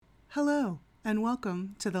Hello, and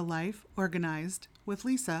welcome to the Life Organized with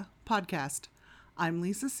Lisa podcast. I'm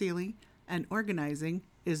Lisa Seeley, and organizing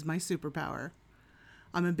is my superpower.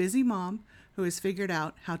 I'm a busy mom who has figured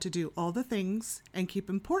out how to do all the things and keep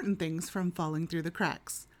important things from falling through the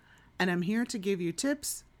cracks. And I'm here to give you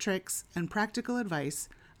tips, tricks, and practical advice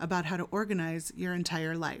about how to organize your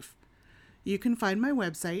entire life. You can find my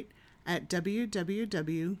website at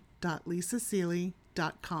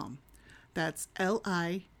www.lisaseeley.com. That's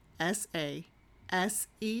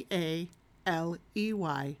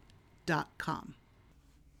LISASEALEY.com.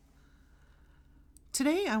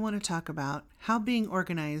 Today I want to talk about how being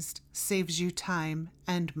organized saves you time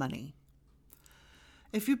and money.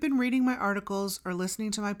 If you've been reading my articles or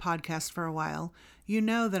listening to my podcast for a while, you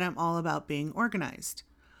know that I'm all about being organized.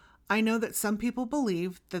 I know that some people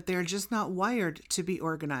believe that they're just not wired to be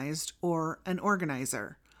organized or an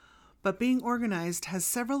organizer. But being organized has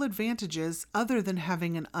several advantages other than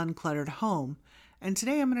having an uncluttered home, and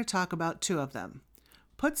today I'm going to talk about two of them.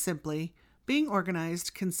 Put simply, being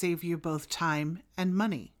organized can save you both time and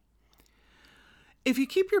money. If you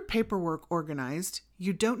keep your paperwork organized,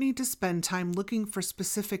 you don't need to spend time looking for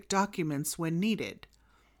specific documents when needed.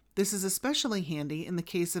 This is especially handy in the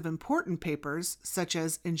case of important papers, such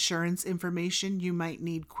as insurance information you might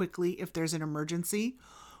need quickly if there's an emergency,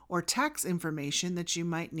 or tax information that you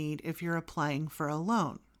might need if you're applying for a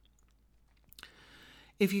loan.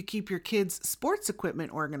 If you keep your kids' sports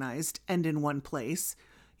equipment organized and in one place,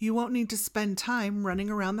 you won't need to spend time running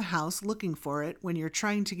around the house looking for it when you're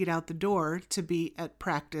trying to get out the door to be at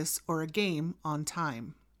practice or a game on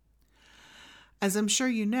time. As I'm sure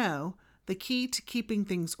you know, the key to keeping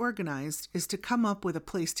things organized is to come up with a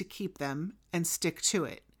place to keep them and stick to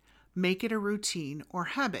it. Make it a routine or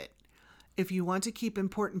habit. If you want to keep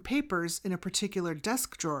important papers in a particular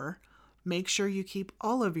desk drawer, make sure you keep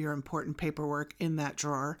all of your important paperwork in that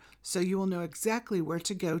drawer so you will know exactly where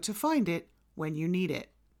to go to find it when you need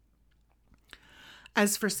it.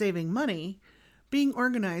 As for saving money, being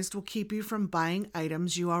organized will keep you from buying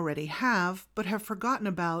items you already have but have forgotten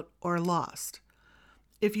about or lost.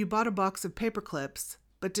 If you bought a box of paper clips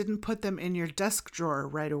but didn't put them in your desk drawer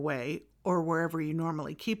right away or wherever you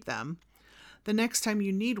normally keep them, the next time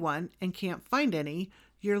you need one and can't find any,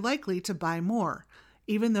 you're likely to buy more,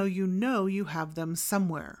 even though you know you have them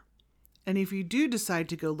somewhere. And if you do decide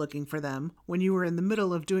to go looking for them when you are in the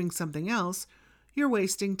middle of doing something else, you're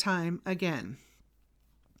wasting time again.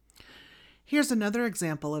 Here's another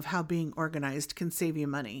example of how being organized can save you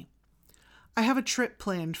money. I have a trip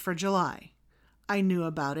planned for July. I knew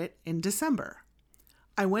about it in December.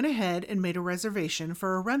 I went ahead and made a reservation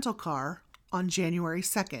for a rental car on January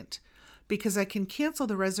 2nd, because I can cancel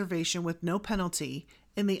the reservation with no penalty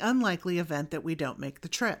in the unlikely event that we don't make the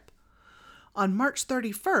trip. On March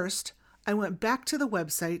 31st, I went back to the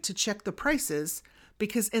website to check the prices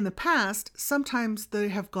because in the past, sometimes they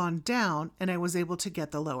have gone down and I was able to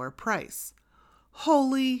get the lower price.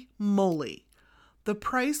 Holy moly! The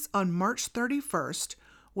price on March 31st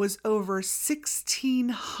was over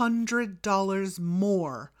 $1,600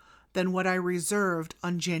 more than what I reserved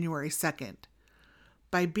on January 2nd.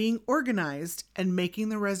 By being organized and making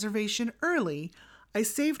the reservation early, I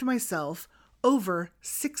saved myself over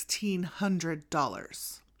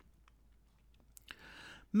 $1,600.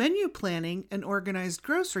 Menu planning and organized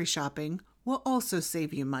grocery shopping will also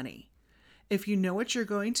save you money. If you know what you're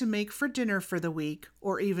going to make for dinner for the week,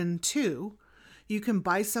 or even two, you can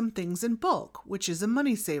buy some things in bulk, which is a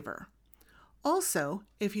money saver. Also,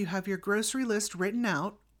 if you have your grocery list written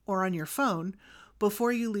out or on your phone,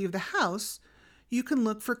 before you leave the house, you can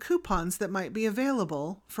look for coupons that might be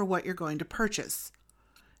available for what you're going to purchase.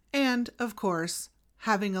 And, of course,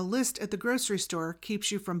 having a list at the grocery store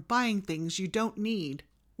keeps you from buying things you don't need,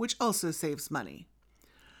 which also saves money.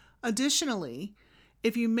 Additionally,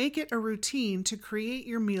 if you make it a routine to create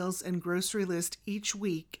your meals and grocery list each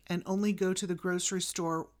week and only go to the grocery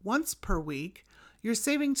store once per week, you're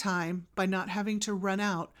saving time by not having to run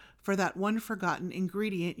out for that one forgotten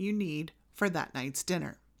ingredient you need for that night's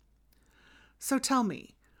dinner. So tell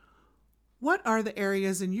me, what are the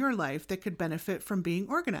areas in your life that could benefit from being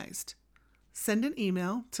organized? Send an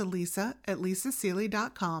email to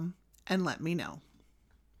lisa@lisaseeley.com and let me know.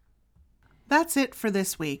 That's it for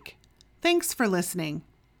this week. Thanks for listening.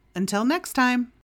 Until next time.